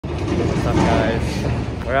What's up,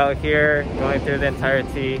 guys? We're out here going through the entire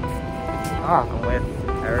T. I'm with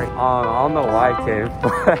Eric. I don't know why I came,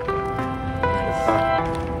 but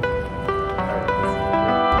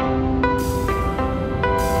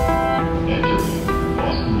Entering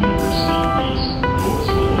Boston University East, doors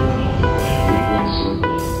will open on the right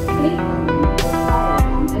circle. Take Boston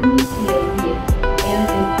MBTA and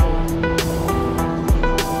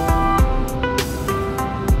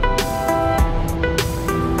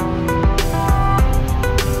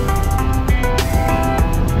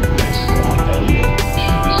Next stop, Elliott.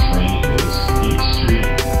 This train is Heath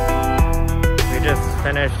St. We just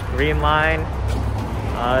finished Green Line.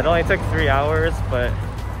 It only took 3 hours, but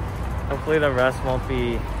hopefully the rest won't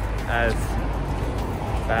be as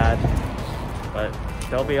bad. But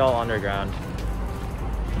they'll be all underground.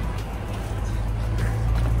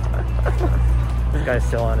 This guy's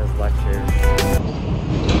still on his lectures.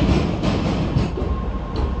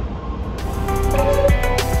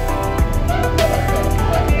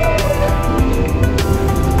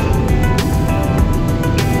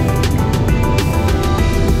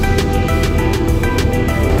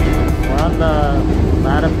 The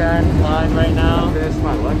Mattapan line right now. this is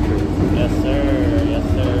my lecture. Yes sir, yes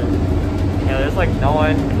sir. Yeah, there's like no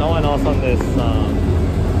one else on this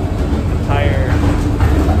entire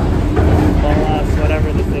bus,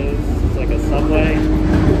 whatever this is. It's like a subway.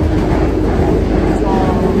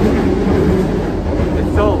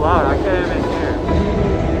 It's so loud, I can't even hear.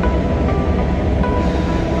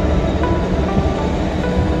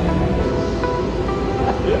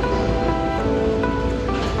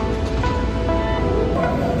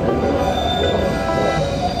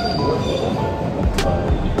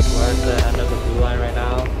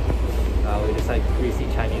 Like greasy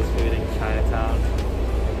Chinese food in Chinatown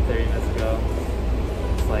like 30 minutes ago.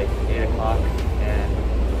 It's like 8 o'clock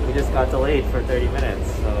and we just got delayed for 30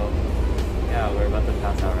 minutes, so yeah, we're about to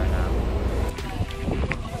pass out right now.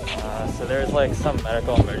 So there's like some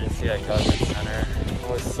medical emergency at Government Center.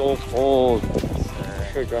 Oh, it's so cold. I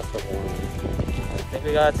should dress up more. I think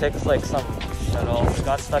we gotta take like some shuttle. We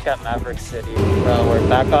got stuck at Maverick City. We're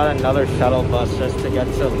back on another shuttle bus just to get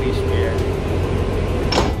to Leashmere.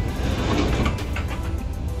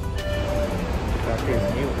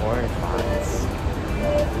 These new orange ones.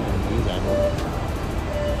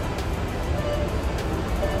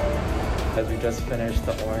 As we just finished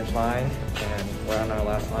the orange line and we're on our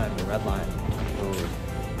last line, the red line. Ooh.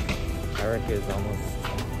 Eric is almost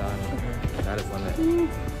done at his limit.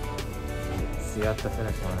 See you at the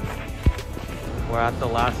finish line. We're at the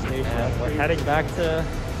last station and we're heading back to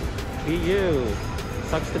BU.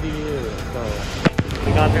 Sucks to be you. So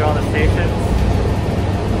we got through all the stations.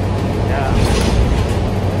 Yeah.